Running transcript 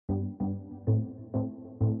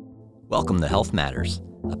Welcome to Health Matters,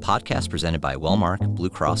 a podcast presented by Wellmark, Blue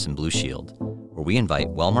Cross, and Blue Shield, where we invite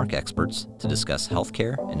Wellmark experts to discuss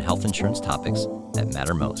healthcare and health insurance topics that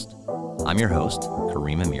matter most. I'm your host,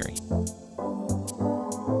 Kareem Amiri.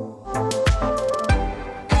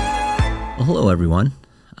 Well, hello, everyone.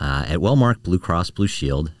 At Wellmark, Blue Cross, Blue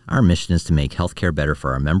Shield, our mission is to make healthcare better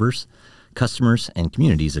for our members, customers, and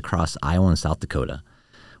communities across Iowa and South Dakota.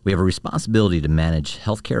 We have a responsibility to manage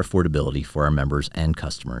healthcare affordability for our members and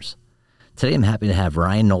customers. Today, I'm happy to have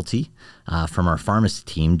Ryan Nulty from our pharmacy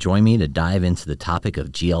team join me to dive into the topic of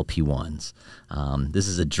GLP-1s. This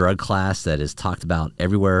is a drug class that is talked about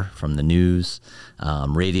everywhere from the news,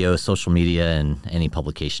 radio, social media, and any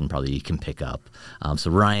publication probably you can pick up. So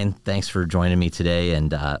Ryan, thanks for joining me today.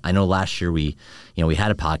 And I know last year we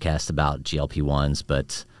had a podcast about GLP-1s,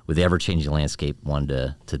 but with the ever-changing landscape,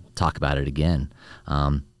 wanted to talk about it again.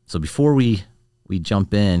 So before we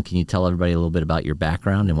jump in, can you tell everybody a little bit about your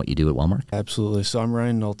background and what you do at Wellmark? Absolutely. So I'm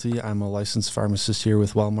Ryan Nulty. I'm a licensed pharmacist here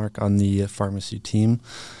with Wellmark on the pharmacy team,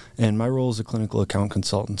 and my role is a clinical account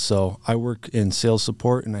consultant. So I work in sales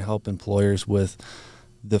support, and I help employers with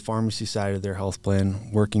the pharmacy side of their health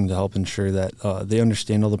plan, working to help ensure that they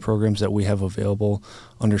understand all the programs that we have available,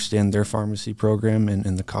 understand their pharmacy program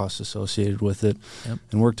and the costs associated with it, yep,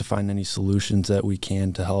 and work to find any solutions that we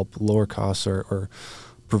can to help lower costs or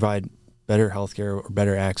provide better healthcare or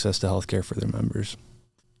better access to healthcare for their members.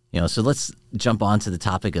 So let's jump on to the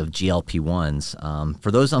topic of GLP-1s.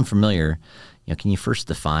 For those unfamiliar, can you first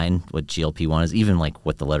define what GLP-1 is, even like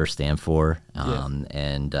what the letters stand for,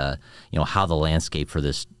 and how the landscape for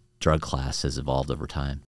this drug class has evolved over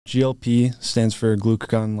time? GLP stands for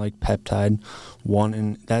glucagon-like peptide 1,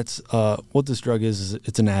 and that's what this drug is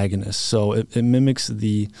it's an agonist. So it mimics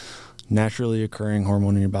the naturally occurring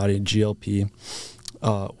hormone in your body, GLP,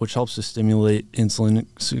 which helps to stimulate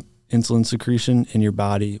insulin secretion in your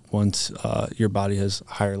body once your body has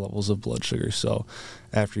higher levels of blood sugar. So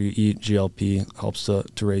after you eat, GLP helps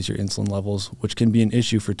to raise your insulin levels, which can be an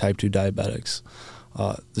issue for type 2 diabetics.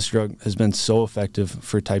 This drug has been so effective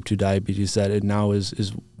for type 2 diabetes that it now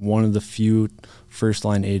is one of the few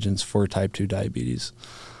first-line agents for type 2 diabetes.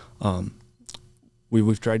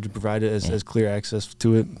 We've tried to provide it as clear access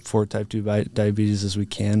to it for type 2 diabetes as we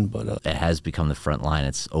can, but it has become the front line.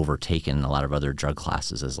 It's overtaken a lot of other drug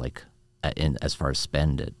classes as far as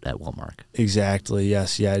spend at Wellmark. Exactly.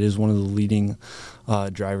 Yes. Yeah. It is one of the leading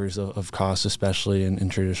drivers of costs, especially in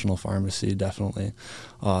traditional pharmacy. Definitely.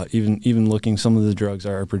 Even looking, some of the drugs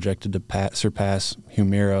are projected to surpass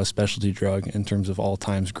Humira, a specialty drug, in terms of all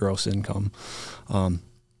times gross income.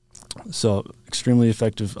 So extremely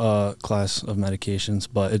effective class of medications,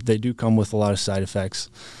 but they do come with a lot of side effects.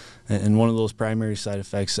 And one of those primary side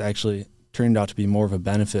effects actually turned out to be more of a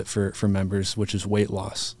benefit for members, which is weight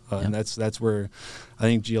loss. And that's where I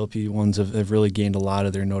think GLP-1s have really gained a lot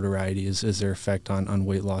of their notoriety is their effect on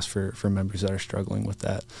weight loss for members that are struggling with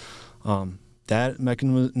that. That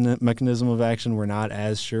mechanism of action we're not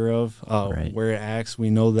as sure of. Where it acts, we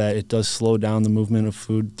know that it does slow down the movement of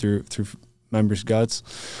food through members' guts,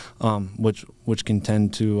 which can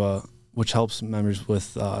tend to which helps members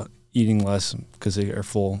with eating less because they are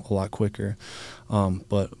full a lot quicker.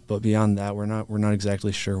 But beyond that, we're not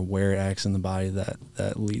exactly sure where it acts in the body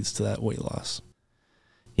that leads to that weight loss.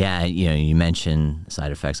 Yeah, you mentioned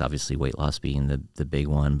side effects, obviously weight loss being the big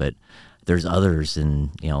one, but there's others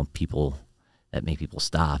and people that make people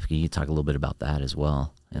stop. Can you talk a little bit about that as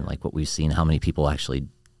well? And like what we've seen, how many people actually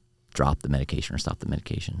drop the medication or stop the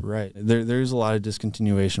medication? Right. There's a lot of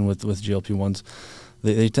discontinuation with GLP-1s.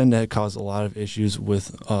 They tend to cause a lot of issues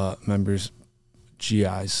with members'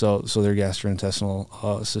 GI, so their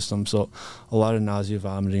gastrointestinal system. So a lot of nausea,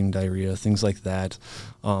 vomiting, diarrhea, things like that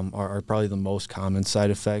are probably the most common side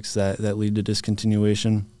effects that lead to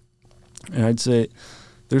discontinuation. And I'd say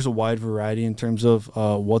there's a wide variety in terms of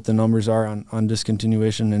what the numbers are on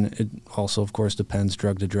discontinuation, and it also, of course, depends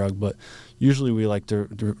drug to drug. But usually we like to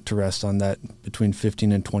rest on that between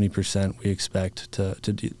 15 and 20% we expect to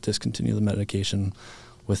discontinue the medication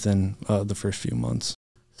within the first few months.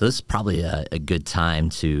 So this is probably a good time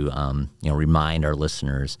to remind our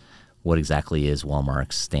listeners what exactly is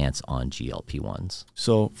Wellmark's stance on GLP-1s.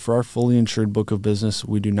 So for our fully insured book of business,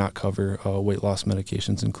 we do not cover weight loss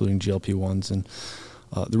medications, including GLP-1s. And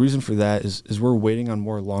the reason for that is we're waiting on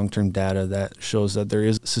more long-term data that shows that there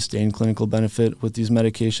is sustained clinical benefit with these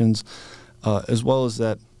medications, as well as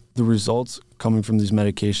that the results coming from these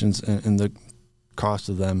medications and the cost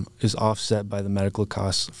of them is offset by the medical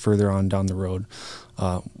costs further on down the road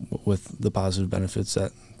with the positive benefits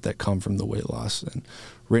that come from the weight loss. And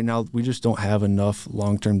right now, we just don't have enough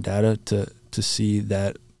long-term data to see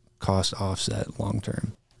that cost offset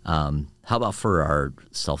long-term. How about for our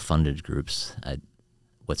self-funded groups?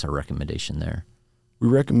 What's our recommendation there? We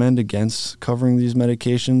recommend against covering these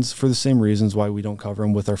medications for the same reasons why we don't cover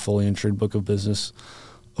them with our fully insured book of business.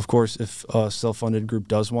 Of course, if a self-funded group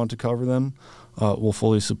does want to cover them, we'll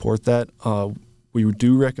fully support that. We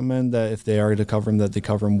do recommend that if they are to cover them, that they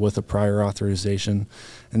cover them with a prior authorization,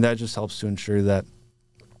 and that just helps to ensure that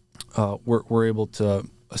we're able to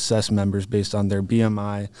assess members based on their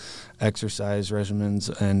BMI, exercise regimens,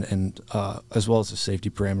 and as well as the safety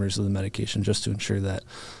parameters of the medication, just to ensure that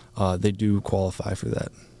they do qualify for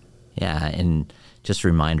that. Yeah, and just a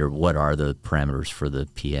reminder, what are the parameters for the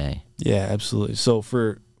PA? Yeah, absolutely. So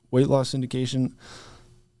for weight loss indication,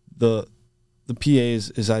 the PA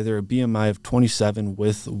is either a BMI of 27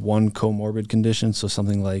 with one comorbid condition, so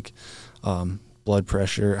something like blood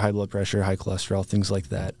pressure, high cholesterol, things like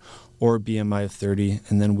that, or a BMI of 30.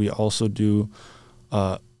 And then we also do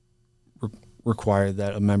require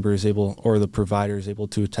that a member is able, or the provider is able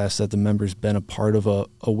to attest that the member's been a part of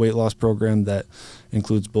a weight loss program that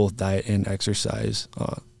includes both diet and exercise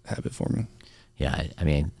habit forming. Yeah, I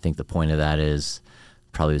mean, I think the point of that is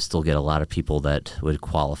probably still get a lot of people that would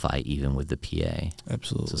qualify even with the PA.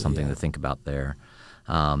 Absolutely. So something to think about there.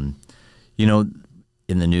 You know,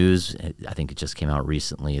 in the news, I think it just came out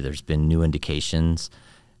recently, there's been new indications.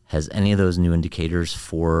 Has any of those new indicators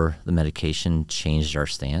for the medication changed our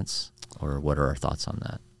stance? Or what are our thoughts on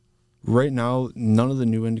that? Right now, none of the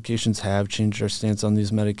new indications have changed our stance on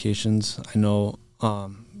these medications. I know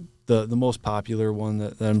the most popular one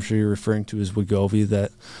that I'm sure you're referring to is Wegovy,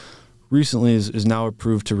 that recently is now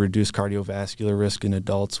approved to reduce cardiovascular risk in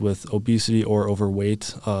adults with obesity or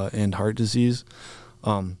overweight and heart disease.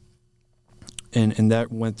 And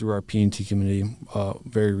that went through our P&T committee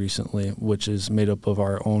very recently, which is made up of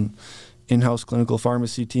our own in-house clinical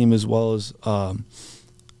pharmacy team as well as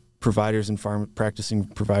providers and practicing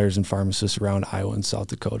providers and pharmacists around Iowa and South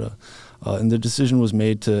Dakota. And the decision was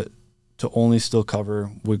made to only still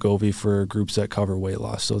cover Wegovy for groups that cover weight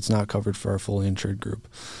loss. So it's not covered for our fully insured group.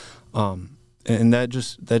 And that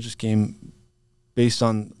just came based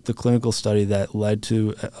on the clinical study that led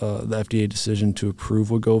to the FDA decision to approve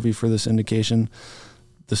Wegovy for this indication.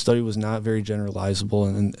 The study was not very generalizable,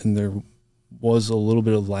 and there was a little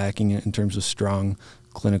bit of lacking in terms of strong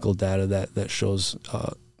clinical data that shows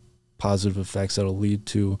positive effects that will lead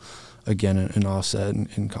to, again, an offset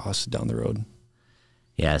in costs down the road.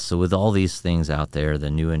 Yeah, so with all these things out there, the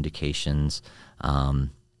new indications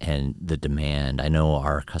and the demand, I know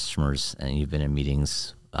our customers, and you've been in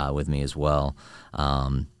meetings with me as well,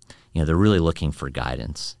 they're really looking for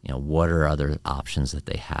guidance. What are other options that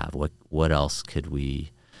they have? What else could we,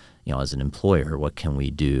 as an employer, what can we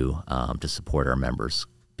do to support our members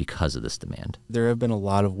because of this demand? There have been a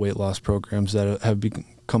lot of weight loss programs that have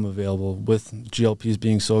become available with GLPs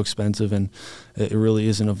being so expensive, and it really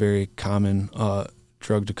isn't a very common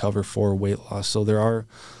drug to cover for weight loss. So there are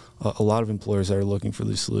a lot of employers that are looking for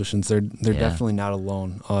these solutions. They're definitely not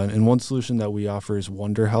alone. And one solution that we offer is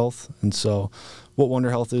Wonder Health. And so what Wonder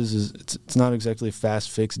Health is it's not exactly a fast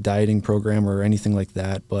fix dieting program or anything like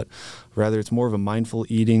that, but rather it's more of a mindful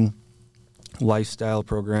eating lifestyle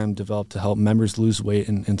program developed to help members lose weight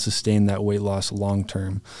and sustain that weight loss long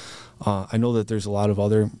term. I know that there's a lot of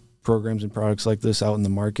other programs and products like this out in the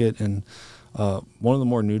market, and one of the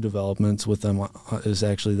more new developments with them is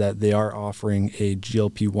actually that they are offering a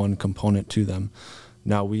GLP-1 component to them.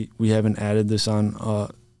 Now, we haven't added this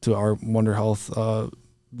on to our Wonder Health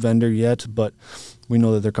vendor yet, but we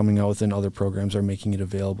know that they're coming out with it, and other programs are making it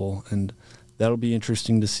available, and that'll be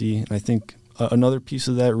interesting to see. And I think another piece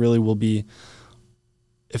of that really will be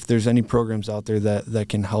if there's any programs out there that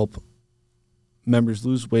can help members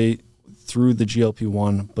lose weight through the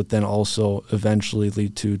GLP-1, but then also eventually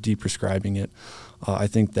lead to deprescribing it. I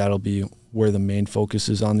think that'll be where the main focus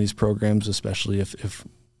is on these programs, especially if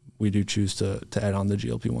we do choose to add on the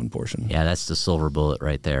GLP-1 portion. Yeah, that's the silver bullet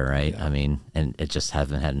right there, right? Yeah. I mean, and it just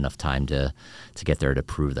haven't had enough time to get there to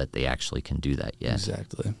prove that they actually can do that yet.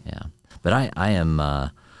 Exactly. Yeah, but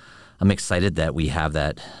I'm excited that we have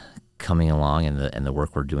that coming along and the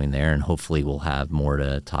work we're doing there, and hopefully we'll have more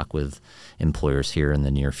to talk with employers here in the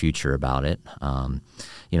near future about it.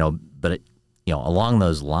 Along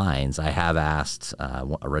those lines, I have asked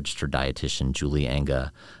a registered dietitian, Julie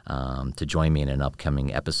Anga, to join me in an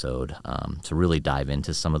upcoming episode to really dive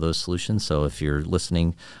into some of those solutions. So if you're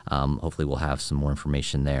listening, hopefully we'll have some more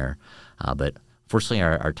information there. But fortunately,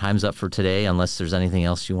 our time's up for today, unless there's anything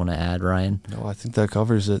else you want to add, Ryan. No, I think that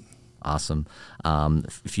covers it. Awesome.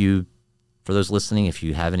 For those listening, if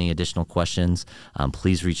you have any additional questions,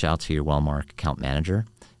 please reach out to your Wellmark account manager,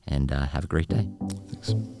 and have a great day.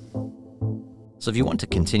 Thanks. So if you want to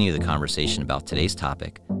continue the conversation about today's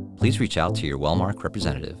topic, please reach out to your Wellmark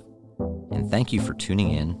representative. And thank you for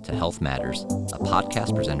tuning in to Health Matters, a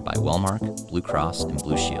podcast presented by Wellmark, Blue Cross, and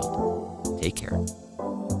Blue Shield. Take care.